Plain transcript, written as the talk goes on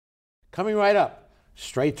Coming right up,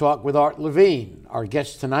 Straight Talk with Art Levine. Our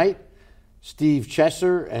guest tonight, Steve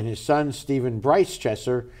Chesser and his son, Stephen Bryce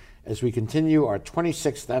Chesser, as we continue our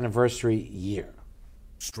 26th anniversary year.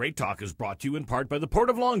 Straight Talk is brought to you in part by the Port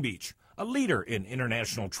of Long Beach, a leader in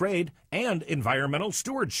international trade and environmental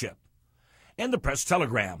stewardship. And the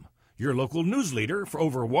Press-Telegram, your local news leader for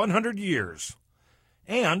over 100 years.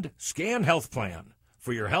 And Scan Health Plan,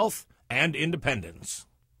 for your health and independence.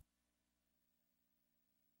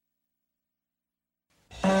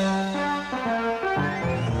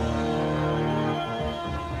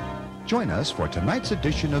 Join us for tonight's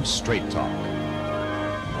edition of Straight Talk.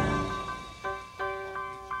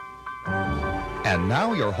 And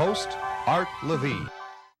now your host, Art Levine.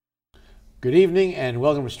 Good evening and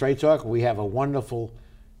welcome to Straight Talk. We have a wonderful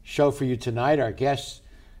show for you tonight. Our guests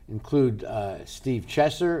include Steve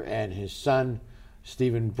Chesser and his son,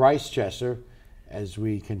 Stephen Bryce Chesser, as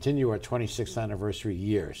we continue our 26th anniversary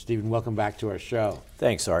year. Stephen, welcome back to our show.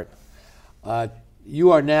 Thanks, Art.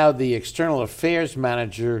 You are now the External Affairs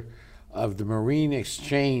Manager of the Marine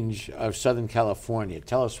Exchange of Southern California.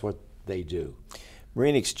 Tell us what they do.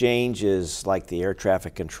 Marine Exchange is like the air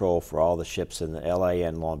traffic control for all the ships in the LA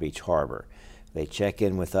and Long Beach Harbor. They check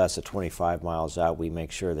in with us at 25 miles out. We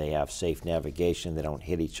make sure they have safe navigation. They don't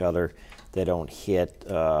hit each other. They don't hit,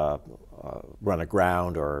 run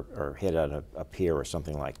aground or hit on a pier or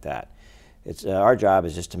something like that. It's, our job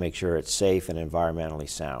is just to make sure it's safe and environmentally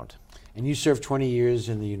sound. And you served 20 years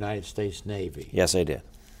in the United States Navy. Yes, I did.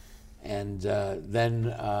 And then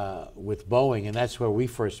with Boeing, and that's where we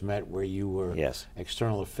first met, where you were Yes.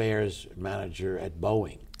 External Affairs Manager at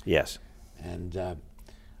Boeing. Yes. And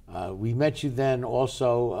we met you then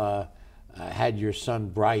also, had your son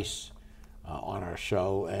Bryce on our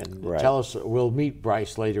show. And Right. tell us, we'll meet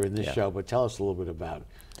Bryce later in this Yeah. show, but tell us a little bit about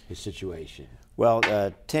his situation. Well,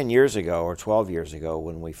 10 years ago or 12 years ago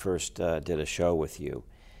when we first did a show with you,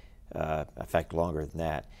 in fact longer than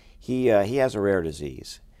that, he has a rare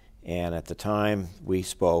disease. And at the time we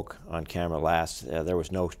spoke on camera last, there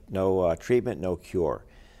was no treatment, no cure.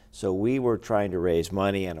 So we were trying to raise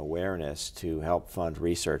money and awareness to help fund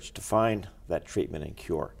research to find that treatment and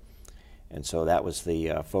cure. And so that was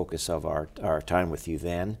the focus of our time with you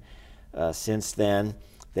then. Since then,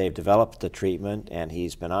 they've developed the treatment, and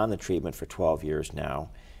he's been on the treatment for 12 years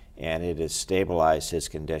now, and it has stabilized his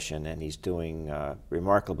condition, and he's doing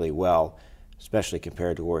remarkably well, especially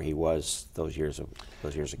compared to where he was those years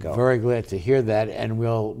ago. Very glad to hear that, and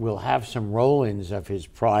we'll have some roll-ins of his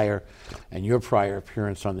prior and your prior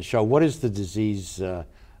appearance on the show. What is the disease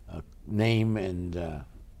name and?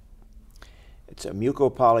 It's a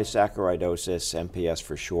mucopolysaccharidosis, MPS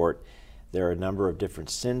for short. There are a number of different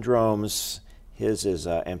syndromes. His is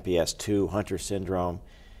MPS 2, Hunter syndrome,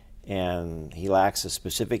 and he lacks a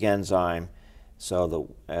specific enzyme,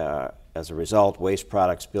 so as a result, waste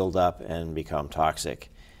products build up and become toxic.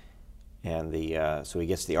 And so he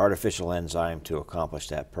gets the artificial enzyme to accomplish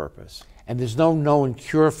that purpose. And there's no known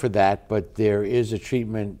cure for that, but there is a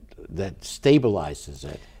treatment that stabilizes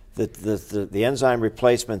it. The enzyme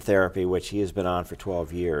replacement therapy, which he has been on for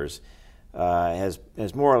 12 years, has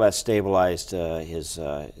more or less stabilized his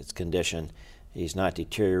condition. He's not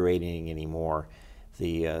deteriorating anymore.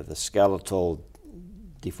 The skeletal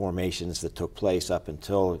deformations that took place up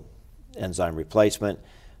until enzyme replacement,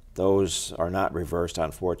 those are not reversed,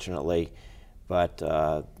 unfortunately. But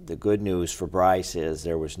the good news for Bryce is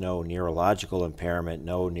there was no neurological impairment,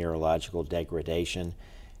 no neurological degradation,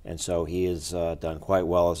 and so he has done quite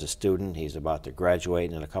well as a student. He's about to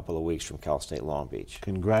graduate in a couple of weeks from Cal State Long Beach.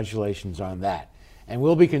 Congratulations on that. And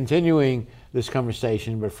we'll be continuing this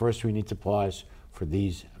conversation, but first we need to pause for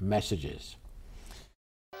these messages.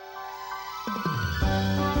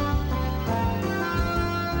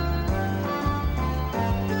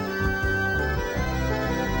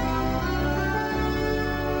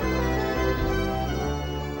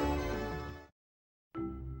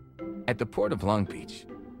 At the Port of Long Beach,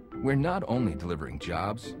 we're not only delivering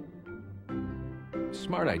jobs,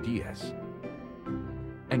 smart ideas,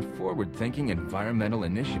 and forward-thinking environmental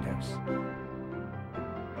initiatives.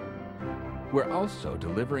 We're also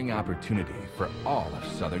delivering opportunity for all of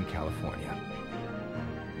Southern California.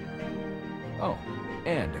 Oh,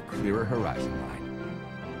 and a clearer horizon line.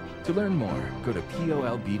 To learn more, go to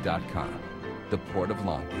POLB.com, the Port of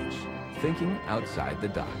Long Beach, thinking outside the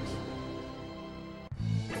docks.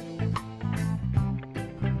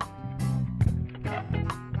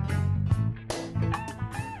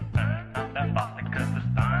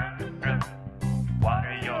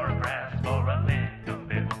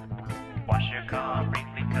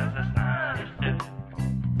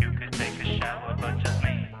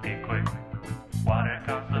 Water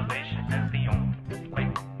conservation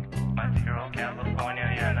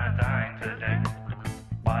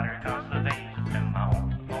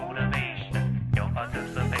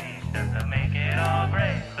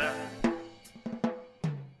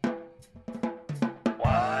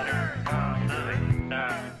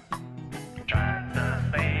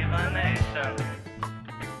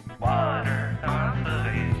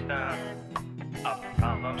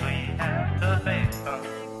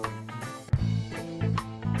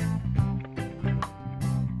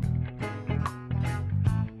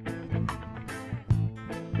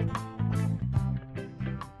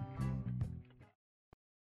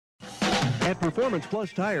At Performance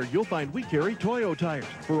Plus Tire, you'll find we carry Toyo tires.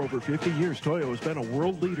 For over 50 years, Toyo has been a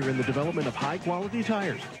world leader in the development of high-quality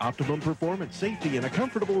tires. Optimum performance, safety, and a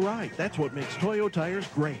comfortable ride. That's what makes Toyo tires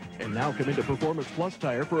great. And now come into Performance Plus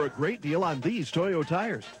Tire for a great deal on these Toyo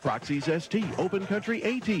tires. Proxys ST, Open Country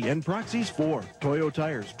AT, and Proxys 4. Toyo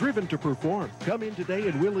tires, driven to perform. Come in today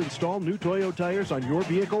and we'll install new Toyo tires on your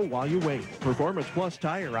vehicle while you wait. Performance Plus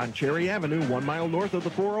Tire on Cherry Avenue, 1 mile north of the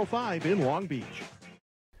 405 in Long Beach.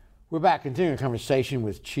 We're back continuing a conversation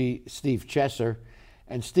with Steve Chesser.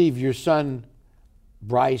 And Steve, your son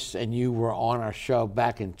Bryce and you were on our show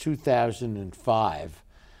back in 2005.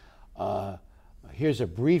 Here's a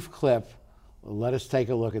brief clip. Let us take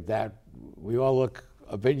a look at that. We all look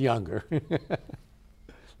a bit younger.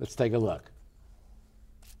 Let's take a look.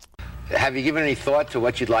 Have you given any thought to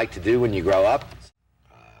what you'd like to do when you grow up?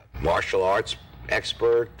 Martial arts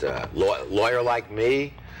expert, lawyer like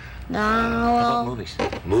me? No. How about movies?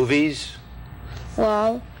 Movies?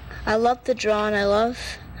 Well, I love to draw and I love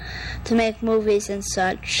to make movies and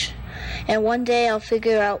such. And one day I'll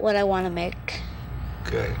figure out what I want to make.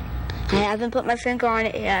 Good. I haven't put my finger on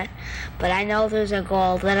it yet, but I know there's a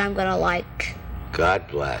goal that I'm going to like. God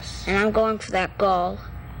bless. And I'm going for that goal.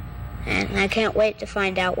 And I can't wait to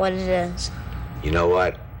find out what it is. You know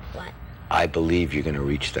what? What? I believe you're going to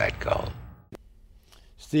reach that goal.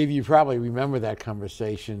 Steve, you probably remember that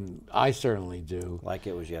conversation. I certainly do. Like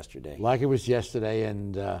it was yesterday. Like it was yesterday,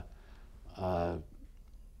 and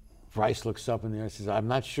Bryce looks up in there and says, I'm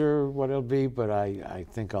not sure what it'll be, but I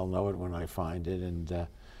think I'll know it when I find it, and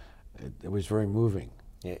it was very moving.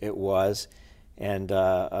 It was, and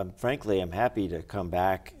frankly, I'm happy to come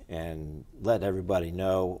back and let everybody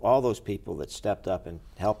know, all those people that stepped up and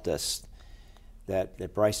helped us,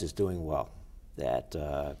 that Bryce is doing well,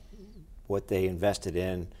 that what they invested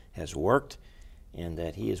in has worked, and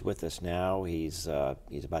that he is with us now. He's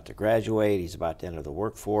about to graduate. He's about to enter the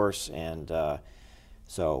workforce, and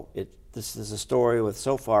so this is a story with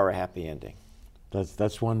so far a happy ending.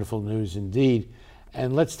 That's wonderful news indeed.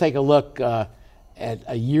 And let's take a look at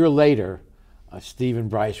a year later. Steve and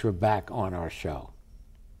Bryce were back on our show.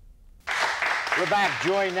 We're back,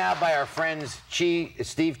 joined now by our friends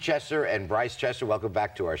Steve Chesser and Bryce Chesser. Welcome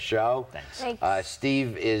back to our show. Thanks.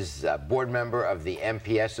 Steve is a board member of the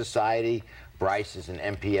MPS Society. Bryce is an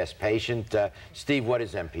MPS patient. Steve, what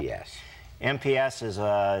is MPS? MPS is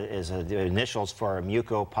the initials for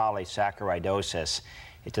mucopolysaccharidosis.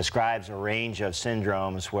 It describes a range of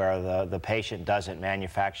syndromes where the patient doesn't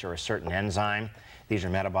manufacture a certain enzyme. These are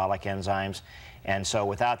metabolic enzymes. And so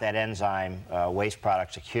without that enzyme, waste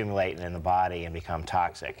products accumulate in the body and become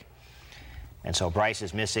toxic. And so Bryce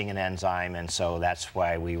is missing an enzyme, and so that's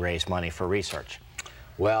why we raise money for research.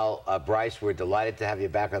 Well, Bryce, we're delighted to have you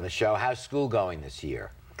back on the show. How's school going this year?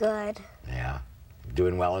 Good. Yeah.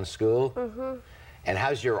 Doing well in school? Mm-hmm. And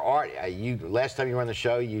how's your art? Last time you were on the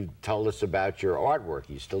show, you told us about your artwork.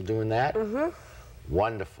 You still doing that? Mm-hmm.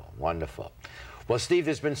 Wonderful, wonderful. Well, Steve,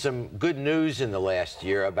 there's been some good news in the last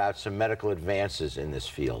year about some medical advances in this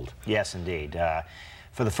field. Yes, indeed.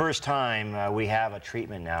 For the first time, we have a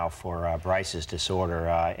treatment now for Bryce's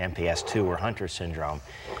disorder, MPS II, or Hunter syndrome.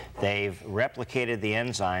 They've replicated the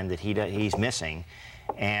enzyme that he's missing,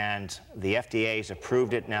 and the FDA has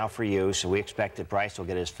approved it now for use, so we expect that Bryce will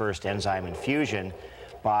get his first enzyme infusion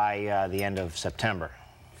by the end of September.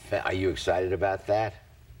 Are you excited about that?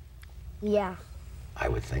 Yeah. I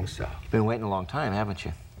would think so. You've been waiting a long time, haven't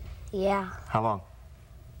you? Yeah. How long?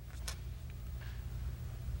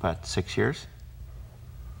 About 6 years?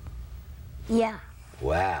 Yeah.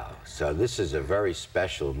 Wow. So this is a very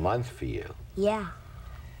special month for you. Yeah.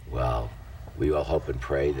 Well, we all hope and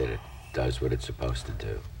pray that it does what it's supposed to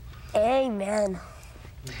do. Amen.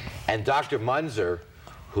 And Dr. Munzer,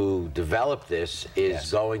 who developed this, is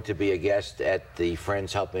going to be a guest at the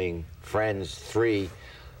Friends Helping Friends 3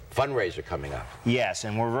 fundraiser coming up. Yes,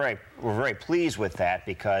 and we're very pleased with that,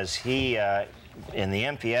 because he, in the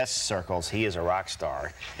MPS circles, he is a rock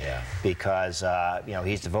star. Yeah. Because you know,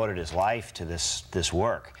 he's devoted his life to this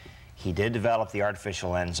work. He did develop the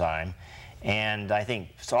artificial enzyme, and I think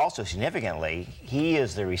also significantly, he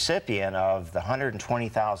is the recipient of the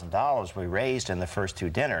 $120,000 we raised in the first 2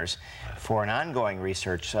 dinners for an ongoing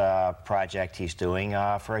research project he's doing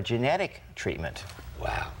for a genetic treatment.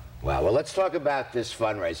 Wow. Wow. Well, let's talk about this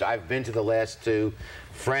fundraiser. I've been to the last 2,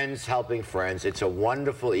 Friends Helping Friends. It's a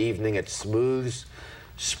wonderful evening at Smooth's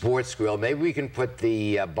Sports Grill. Maybe we can put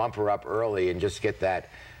the bumper up early and just get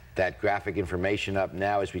that graphic information up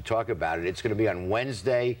now as we talk about it. It's going to be on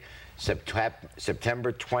Wednesday,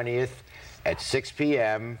 September 20th at 6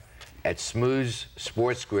 p.m. at Smooth's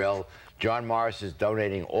Sports Grill. John Morris is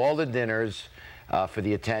donating all the dinners for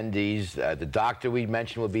the attendees. The doctor we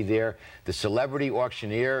mentioned will be there. The celebrity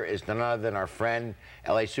auctioneer is none other than our friend,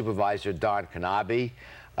 LA Supervisor Don Kanabe.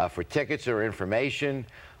 For tickets or information,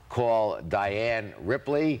 call Diane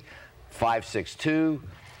Ripley,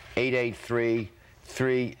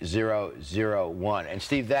 562-883-3001. And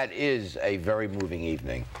Steve, that is a very moving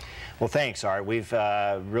evening. Well, thanks, Art. We've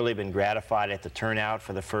really been gratified at the turnout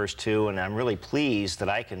for the first two, and I'm really pleased that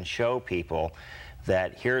I can show people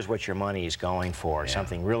that here's what your money is going for,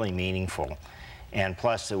 something really meaningful. And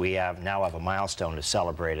plus that we now have a milestone to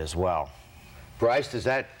celebrate as well. Bryce, does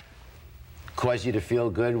that cause you to feel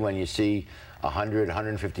good when you see 100,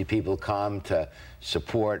 150 people come to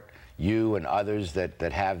support you and others that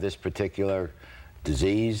have this particular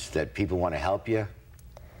disease, that people want to help you?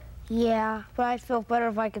 Yeah, but I'd feel better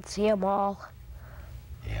if I could see them all.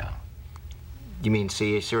 Yeah. You mean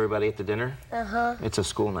see everybody at the dinner? Uh-huh. It's a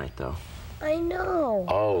school night, though. I know.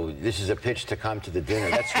 Oh, this is a pitch to come to the dinner.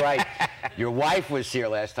 That's right. Your wife was here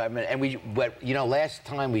last time, and last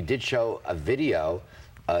time we did show a video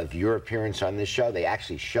of your appearance on this show. They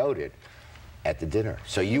actually showed it at the dinner.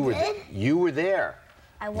 So you were there.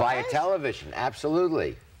 I was? Via television,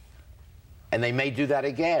 absolutely. And they may do that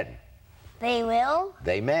again. They will?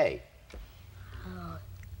 They may. Oh.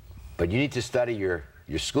 But you need to study your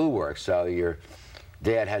schoolwork so your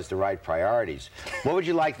dad has the right priorities. What would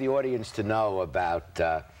you like the audience to know about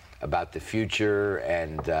the future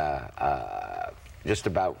and just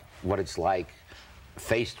about what it's like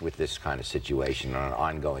faced with this kind of situation on an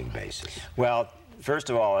ongoing basis? Well, first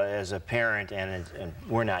of all, as a parent, and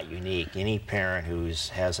we're not unique, any parent who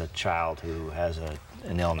has a child who has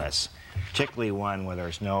an illness, particularly one where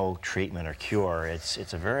there's no treatment or cure,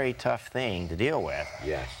 it's a very tough thing to deal with.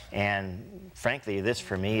 Yes. And frankly, this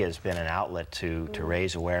for me has been an outlet to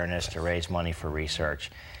raise awareness, to raise money for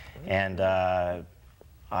research. And I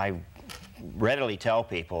readily tell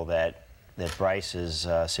people that Bryce's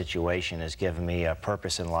situation has given me a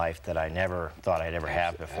purpose in life that I never thought I'd ever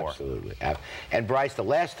have before. Absolutely. And Bryce, the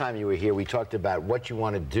last time you were here, we talked about what you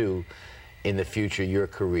want to do in the future, your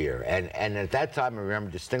career. And at that time, I remember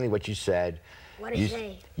distinctly what you said. What did you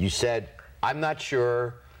say? You said, I'm not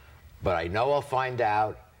sure, but I know I'll find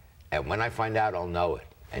out, and when I find out, I'll know it.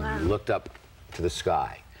 And wow. You looked up to the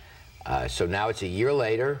sky. So now it's a year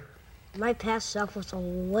later. My past self was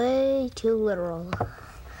way too literal.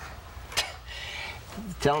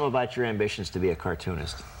 Tell them about your ambitions to be a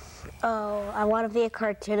cartoonist. Oh, I want to be a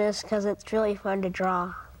cartoonist because it's really fun to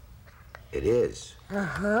draw. It is.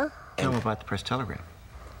 Uh-huh. Tell them about the Press Telegram.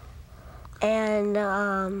 And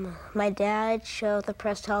my dad showed the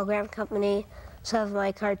Press Telegram Company some of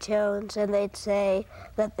my cartoons, and they'd say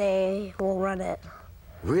that they will run it.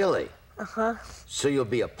 Really? Uh-huh. So you'll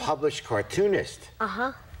be a published cartoonist?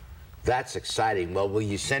 Uh-huh. That's exciting. Well, will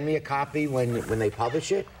you send me a copy when they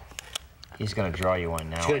publish it? He's going to draw you one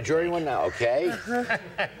now. He's going to draw you one now, okay?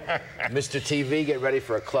 Mr. TV, get ready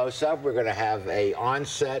for a close-up. We're going to have a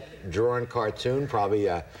on-set drawn cartoon, probably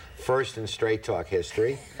a first in Straight Talk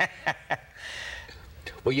history.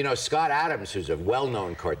 Well, you know, Scott Adams, who's a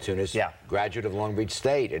well-known cartoonist, graduate of Long Beach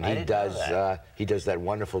State, and he does that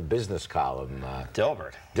wonderful business column.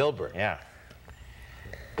 Dilbert. Dilbert. Yeah.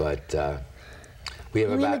 But we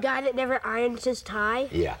have you mean the guy that never irons his tie?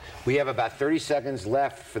 Yeah. We have about 30 seconds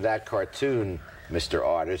left for that cartoon, Mr.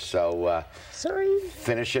 Artist, so sorry.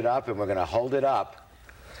 Finish it up, and we're going to hold it up.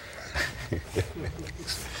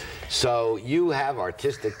 So you have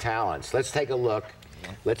artistic talents. Let's take a look.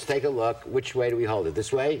 Let's take a look. Which way do we hold it?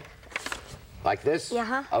 This way? Like this?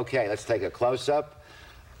 Yeah. Okay, let's take a close-up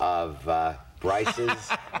of Bryce's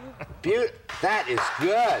beauty. That is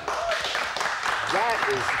good. That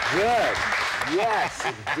is good. Yes,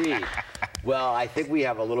 indeed. Well, I think we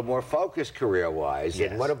have a little more focus career-wise,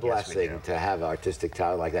 and what a blessing to have artistic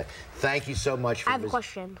talent like that. Thank you so much for I have a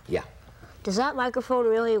question. Yeah. Does that microphone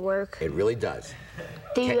really work? It really does.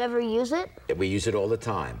 Do you ever use it? We use it all the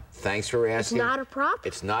time. Thanks for asking. It's not a prop?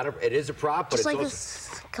 It's not a, it is a prop, but Just it's like also,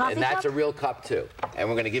 this coffee and that's cup? a real cup too. And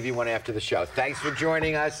we're going to give you one after the show. Thanks for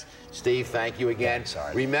joining us. Steve, thank you again.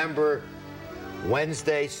 Remember,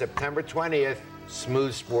 Wednesday, September 20th,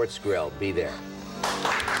 Smooth Sports Grill. Be there.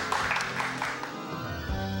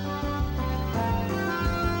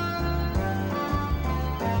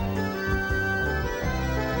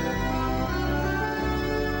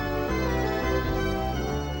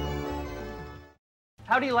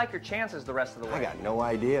 How do you like your chances the rest of the way? I got no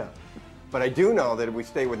idea. But I do know that if we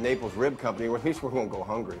stay with Naples Rib Company, well, at least we won't go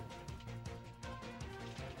hungry.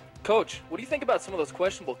 Coach, what do you think about some of those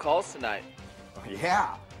questionable calls tonight?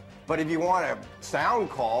 Yeah, but if you want a sound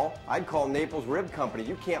call, I'd call Naples Rib Company.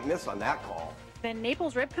 You can't miss on that call. Then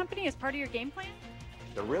Naples Rib Company is part of your game plan?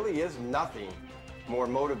 There really is nothing more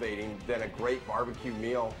motivating than a great barbecue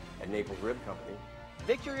meal at Naples Rib Company.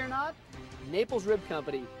 Victory or not, Naples Rib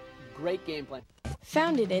Company, great game plan.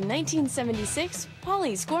 Founded in 1976,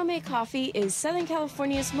 Polly's Gourmet Coffee is Southern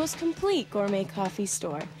California's most complete gourmet coffee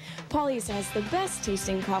store. Polly's has the best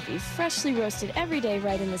tasting coffee, freshly roasted every day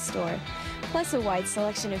right in the store, plus a wide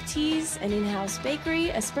selection of teas, an in-house bakery,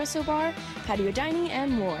 espresso bar, patio dining,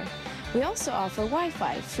 and more. We also offer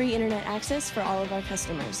Wi-Fi, free internet access for all of our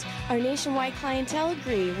customers. Our nationwide clientele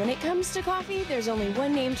agree when it comes to coffee, there's only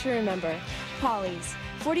one name to remember, Polly's,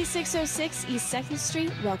 4606 East 2nd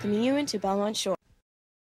Street, welcoming you into Belmont Shore.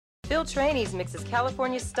 Phil Trainey's mixes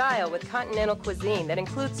California style with continental cuisine that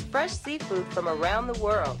includes fresh seafood from around the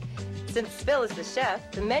world. Since Phil is the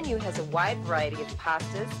chef, the menu has a wide variety of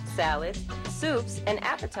pastas, salads, soups, and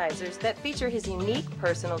appetizers that feature his unique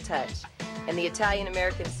personal touch. And the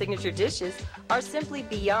Italian-American signature dishes are simply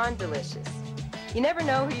beyond delicious. You never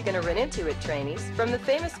know who you're going to run into at Trainey's, from the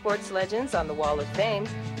famous sports legends on the Wall of Fame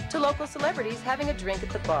to local celebrities having a drink at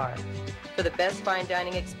the bar. For the best fine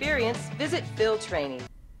dining experience, visit Phil Trainey.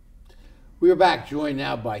 We are back, joined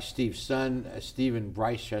now by Steve's son, Stephen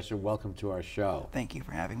Bryce Chesser. Welcome to our show. Thank you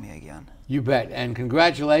for having me again. You bet, and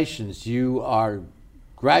congratulations. You are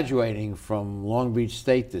graduating from Long Beach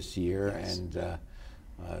State this year, yes. And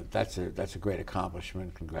that's a great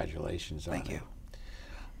accomplishment. Congratulations on it. Thank you.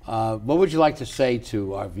 What would you like to say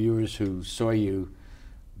to our viewers who saw you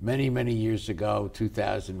many, many years ago,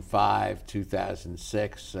 2005,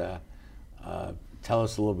 2006? Tell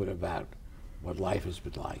us a little bit about what life has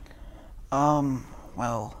been like.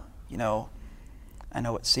 Well, you know, I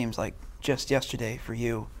know it seems like just yesterday for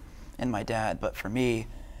you and my dad, but for me,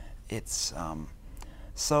 it's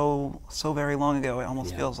so very long ago. It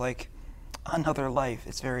almost feels like another life.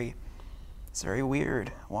 It's very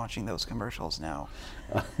weird watching those commercials now.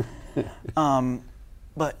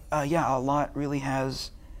 But yeah, a lot really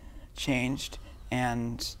has changed,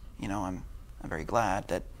 and you know, I'm very glad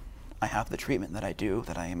that I have the treatment that I do,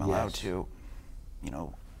 that I am allowed to, you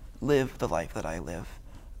know, live the life that I live.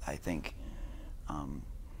 I think,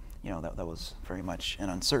 you know, that was very much an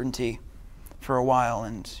uncertainty for a while,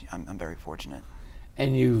 and I'm very fortunate.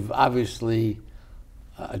 And you've obviously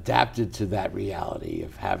adapted to that reality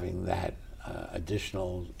of having that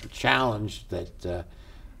additional challenge that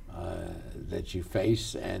that you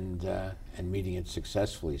face, and meeting it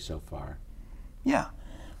successfully so far. Yeah,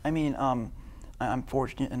 I mean, I'm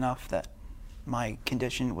fortunate enough that my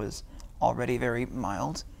condition was already very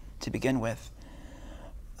mild to begin with.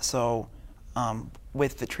 So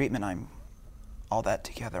with the treatment, all that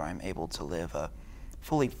together, I'm able to live a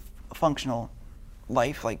fully functional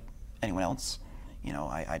life like anyone else. You know,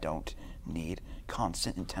 I don't need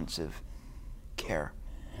constant intensive care,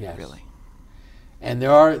 really. And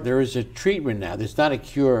there is a treatment now. There's not a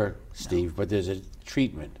cure, Steve, but there's a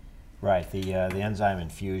treatment. Right, the enzyme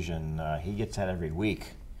infusion, he gets that every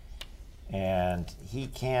week. And he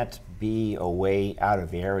can't be away out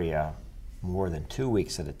of area more than 2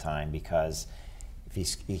 weeks at a time, because if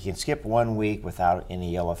he can skip 1 week without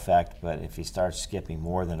any ill effect, but if he starts skipping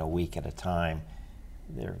more than a week at a time,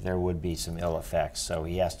 there would be some ill effects. So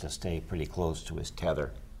he has to stay pretty close to his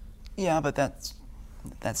tether. Yeah, but that's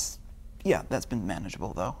been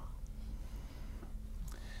manageable though.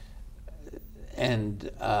 And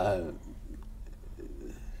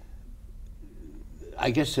I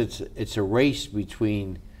guess it's a race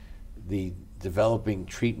between the developing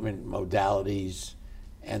treatment modalities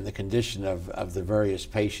and the condition of the various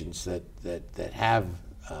patients that have,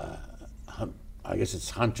 I guess it's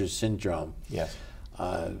Hunter's syndrome. Yes.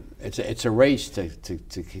 It's a race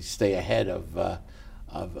to stay ahead of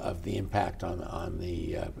the impact on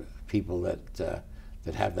the people that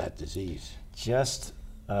have that disease. Just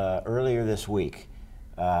earlier this week,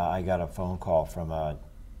 I got a phone call from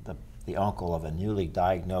the uncle of a newly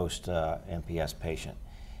diagnosed MPS patient.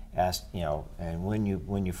 Asked, you know, and when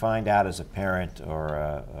you find out as a parent or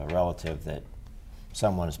a relative that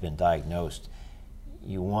someone has been diagnosed,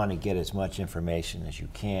 you want to get as much information as you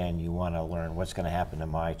can. You want to learn what's going to happen to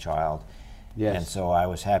my child. Yes. And so I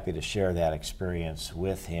was happy to share that experience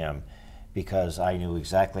with him, because I knew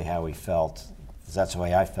exactly how he felt. That's the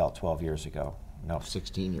way I felt 12 years ago. No,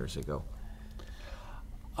 16 years ago.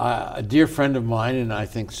 A dear friend of mine, and I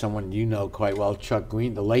think someone you know quite well,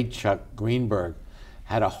 the late Chuck Greenberg,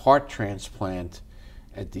 had a heart transplant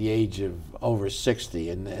at the age of over 60,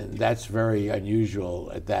 and that's very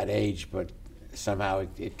unusual at that age, but somehow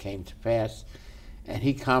it came to pass. And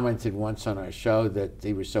he commented once on our show that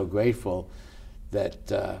he was so grateful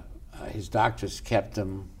that his doctors kept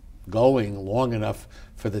him going long enough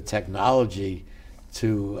for the technology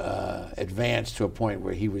to advance to a point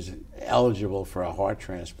where he was eligible for a heart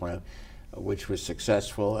transplant, which was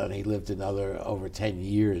successful, and he lived another over 10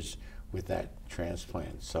 years with that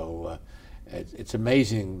transplant. So it's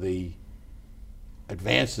amazing the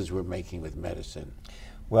advances we're making with medicine.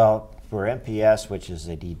 Well, for MPS, which is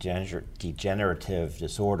a degenerative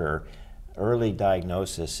disorder, early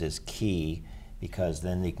diagnosis is key because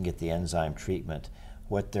then you can get the enzyme treatment.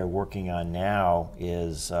 What they're working on now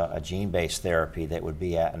is a gene-based therapy that would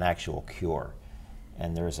be an actual cure.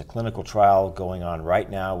 And there's a clinical trial going on right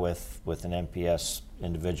now with an MPS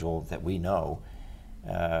individual that we know.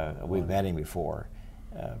 We've met him before.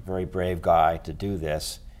 Very brave guy to do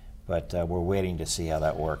this, but we're waiting to see how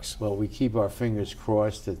that works. Well, we keep our fingers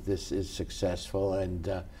crossed that this is successful.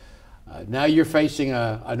 And now you're facing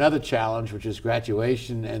another challenge, which is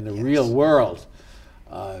graduation and the real world.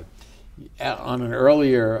 On an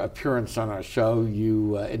earlier appearance on our show,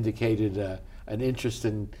 you indicated an interest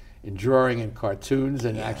in drawing and cartoons,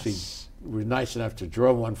 and actually were nice enough to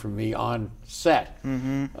draw one for me on set.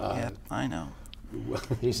 Yeah, I know.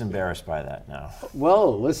 He's embarrassed by that now.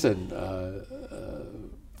 Well, listen,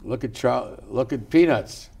 look at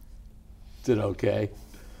Peanuts. Did okay.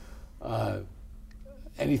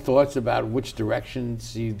 Any thoughts about which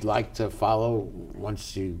directions you'd like to follow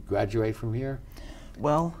once you graduate from here?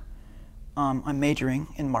 Well, I'm majoring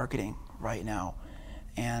in marketing right now,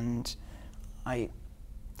 and I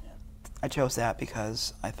chose that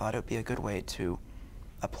because I thought it would be a good way to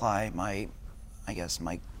apply my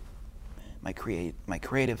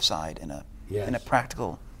creative side in a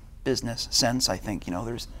practical business sense. I think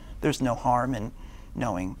there's no harm in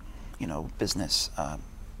knowing business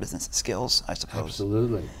skills, I suppose.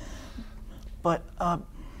 Absolutely. But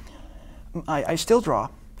I still draw,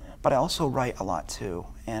 but I also write a lot too.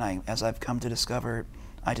 And as I've come to discover,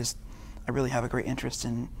 I really have a great interest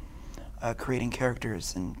in creating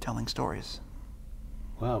characters and telling stories.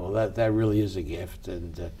 Wow, well that really is a gift.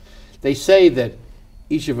 And they say that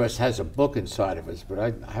each of us has a book inside of us, but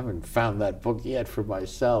I haven't found that book yet for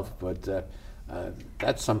myself. But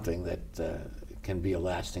that's something that can be a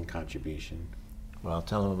lasting contribution. Well,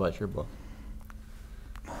 tell them about your book.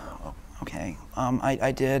 Okay,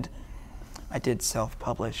 I did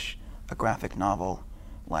self-publish a graphic novel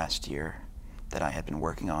last year that I had been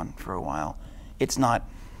working on for a while. It's not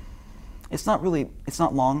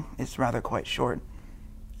long. It's rather quite short,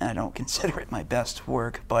 and I don't consider it my best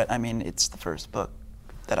work. But I mean, it's the first book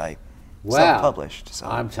that I self-published. So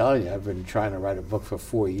I'm telling you, I've been trying to write a book for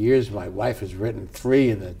 4 years. My wife has written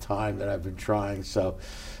 3 in the time that I've been trying. So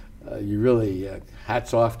you really,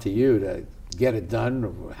 hats off to you to get it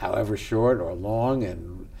done, however short or long,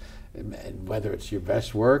 and whether it's your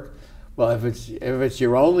best work. Well, if it's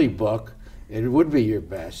your only book, it would be your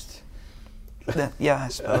best. Yeah, I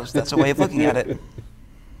suppose that's a way of looking at it.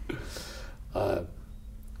 But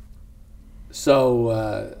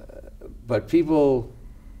people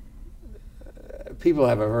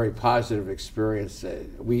have a very positive experience.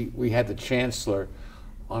 We had the Chancellor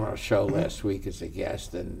on our show last week as a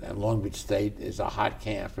guest, and Long Beach State is a hot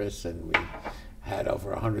campus, and we had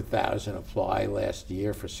over 100,000 apply last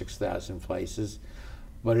year for 6,000 places.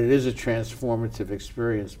 But it is a transformative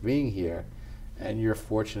experience being here, and you're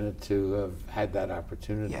fortunate to have had that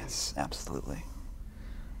opportunity. Yes, absolutely.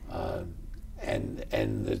 And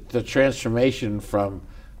the transformation from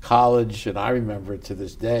college, and I remember to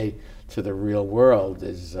this day, to the real world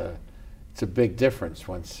is it's a big difference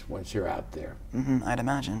once you're out there. I'd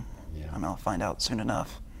imagine. Yeah. I mean, I'll find out soon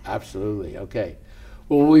enough. Absolutely. Okay.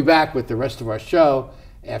 Well, we'll be back with the rest of our show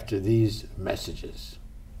after these messages.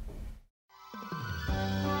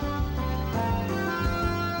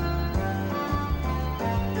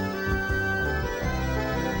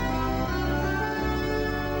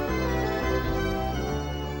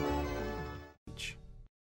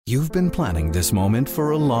 You've been planning this moment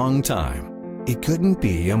for a long time. It couldn't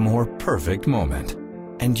be a more perfect moment.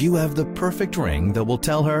 And you have the perfect ring that will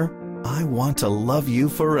tell her, I want to love you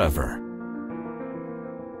forever.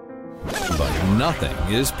 But nothing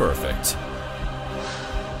is perfect.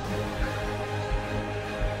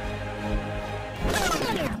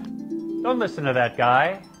 Don't listen to that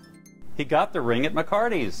guy. He got the ring at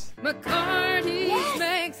McCarty's. McCarty's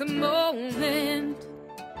makes a moment.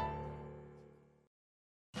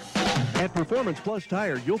 At Performance Plus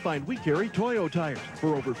Tire, you'll find we carry Toyo tires.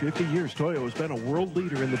 For over 50 years, Toyo has been a world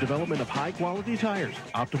leader in the development of high-quality tires.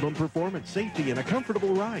 Optimum performance, safety, and a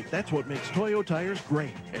comfortable ride. That's what makes Toyo tires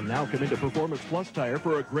great. And now come into Performance Plus Tire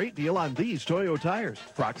for a great deal on these Toyo tires.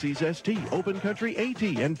 Proxys ST, Open Country AT,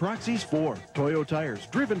 and Proxys 4. Toyo tires,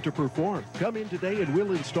 driven to perform. Come in today and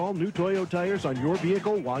we'll install new Toyo tires on your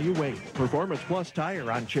vehicle while you wait. Performance Plus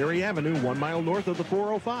Tire on Cherry Avenue, 1 mile north of the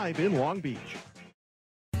 405 in Long Beach.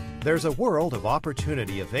 There's a world of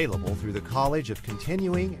opportunity available through the College of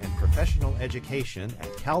Continuing and Professional Education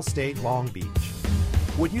at Cal State Long Beach.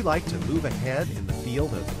 Would you like to move ahead in the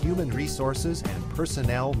field of human resources and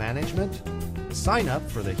personnel management? Sign up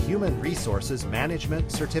for the Human Resources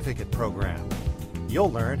Management Certificate Program.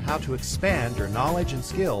 You'll learn how to expand your knowledge and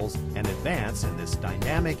skills and advance in this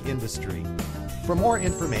dynamic industry. For more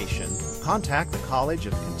information, contact the College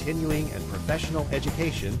of Continuing and Professional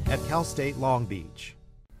Education at Cal State Long Beach.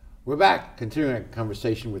 We're back, continuing our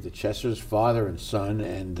conversation with the Chessers, father and son,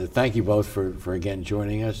 and thank you both for again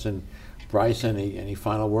joining us. And Bryce, any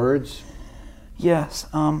final words? Yes.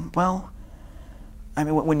 Well, I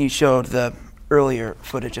mean, when you showed the earlier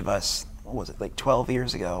footage of us, what was it, like 12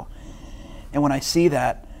 years ago? And when I see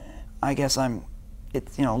that, I guess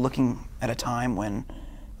it's looking at a time when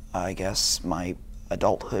I guess my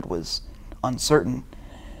adulthood was uncertain,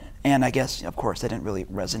 and I guess, of course, that didn't really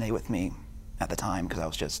resonate with me at the time because I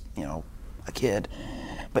was just, a kid.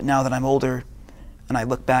 But now that I'm older and I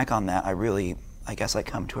look back on that, I guess I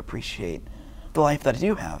come to appreciate the life that I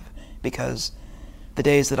do have, because the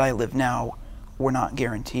days that I live now were not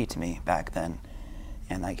guaranteed to me back then.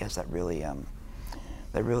 And I guess that really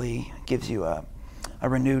gives you a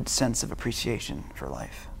renewed sense of appreciation for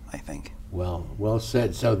life, I think. Well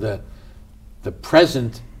said. So the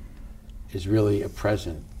present is really a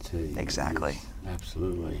present to you. Exactly.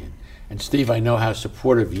 Absolutely. And Steve, I know how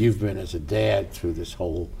supportive you've been as a dad through this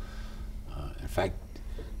whole, in fact,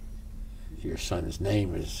 your son's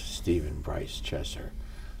name is Stephen Bryce Chesser.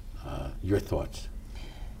 Your thoughts?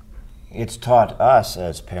 It's taught us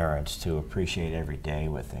as parents to appreciate every day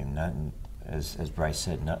with him. As Bryce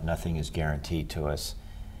said, nothing is guaranteed to us.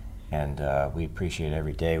 And we appreciate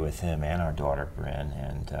every day with him and our daughter, Bryn.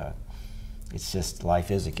 And it's just,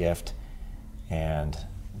 life is a gift. And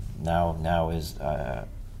now is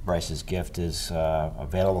Bryce's gift is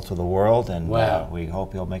available to the world, and we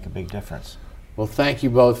hope he'll make a big difference. Well, thank you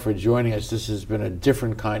both for joining us. This has been a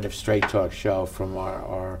different kind of Straight Talk show from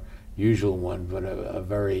our usual one, but a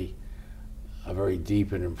very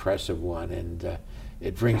deep and impressive one. And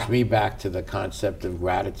it brings me back to the concept of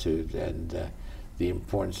gratitude and the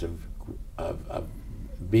importance of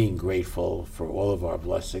being grateful for all of our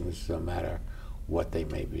blessings, no matter what they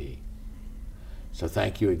may be. So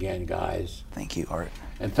thank you again, guys. Thank you, Art.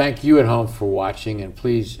 And thank you at home for watching. And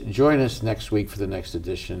please join us next week for the next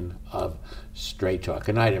edition of Straight Talk.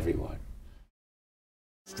 Good night, everyone.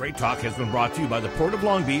 Straight Talk has been brought to you by the Port of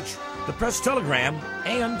Long Beach, the Press Telegram,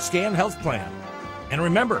 and Scan Health Plan. And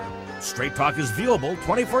remember, Straight Talk is viewable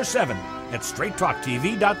 24/7 at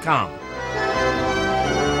straighttalktv.com.